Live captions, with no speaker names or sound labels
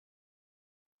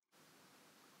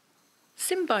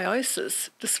Symbiosis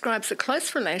describes a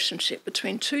close relationship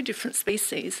between two different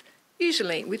species,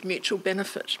 usually with mutual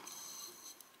benefit.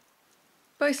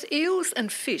 Both eels and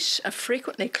fish are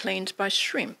frequently cleaned by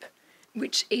shrimp,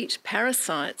 which eat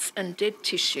parasites and dead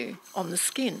tissue on the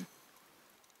skin.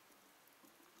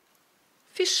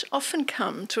 Fish often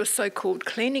come to a so-called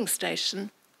cleaning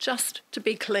station just to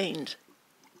be cleaned.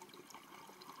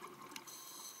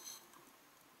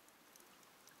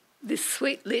 This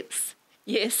sweet lips,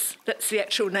 yes, that's the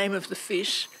actual name of the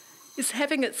fish, is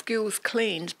having its gills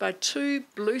cleaned by two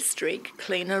blue streak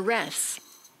cleaner wrasse.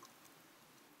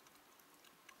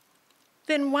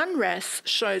 Then one wrasse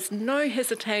shows no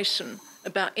hesitation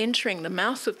about entering the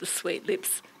mouth of the sweet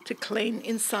lips to clean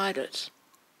inside it.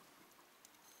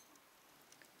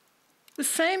 The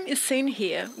same is seen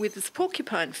here with this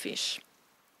porcupine fish.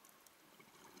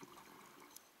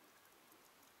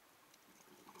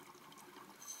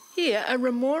 Here, a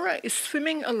remora is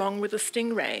swimming along with a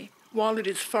stingray while it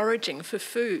is foraging for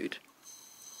food.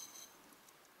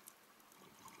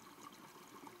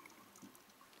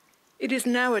 It is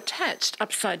now attached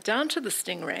upside down to the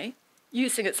stingray,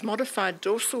 using its modified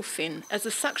dorsal fin as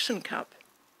a suction cup.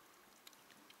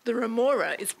 The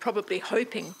remora is probably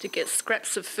hoping to get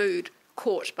scraps of food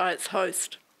caught by its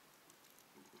host.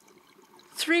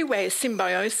 Three-way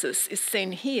symbiosis is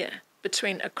seen here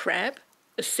between a crab,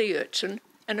 a sea urchin,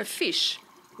 and a fish,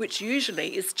 which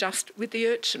usually is just with the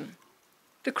urchin.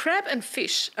 The crab and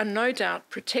fish are no doubt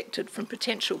protected from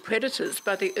potential predators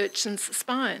by the urchin's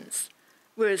spines,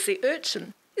 whereas the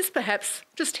urchin is perhaps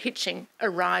just hitching a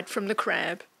ride from the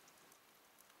crab.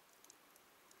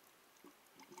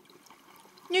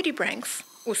 Nudibranchs,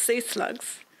 or sea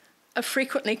slugs, are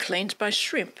frequently cleaned by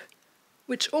shrimp,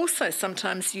 which also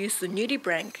sometimes use the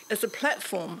nudibranch as a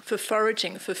platform for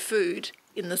foraging for food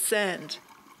in the sand.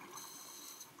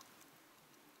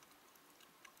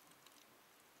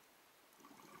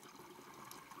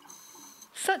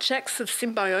 Such acts of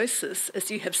symbiosis,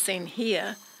 as you have seen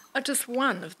here, are just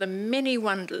one of the many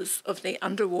wonders of the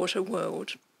underwater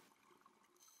world.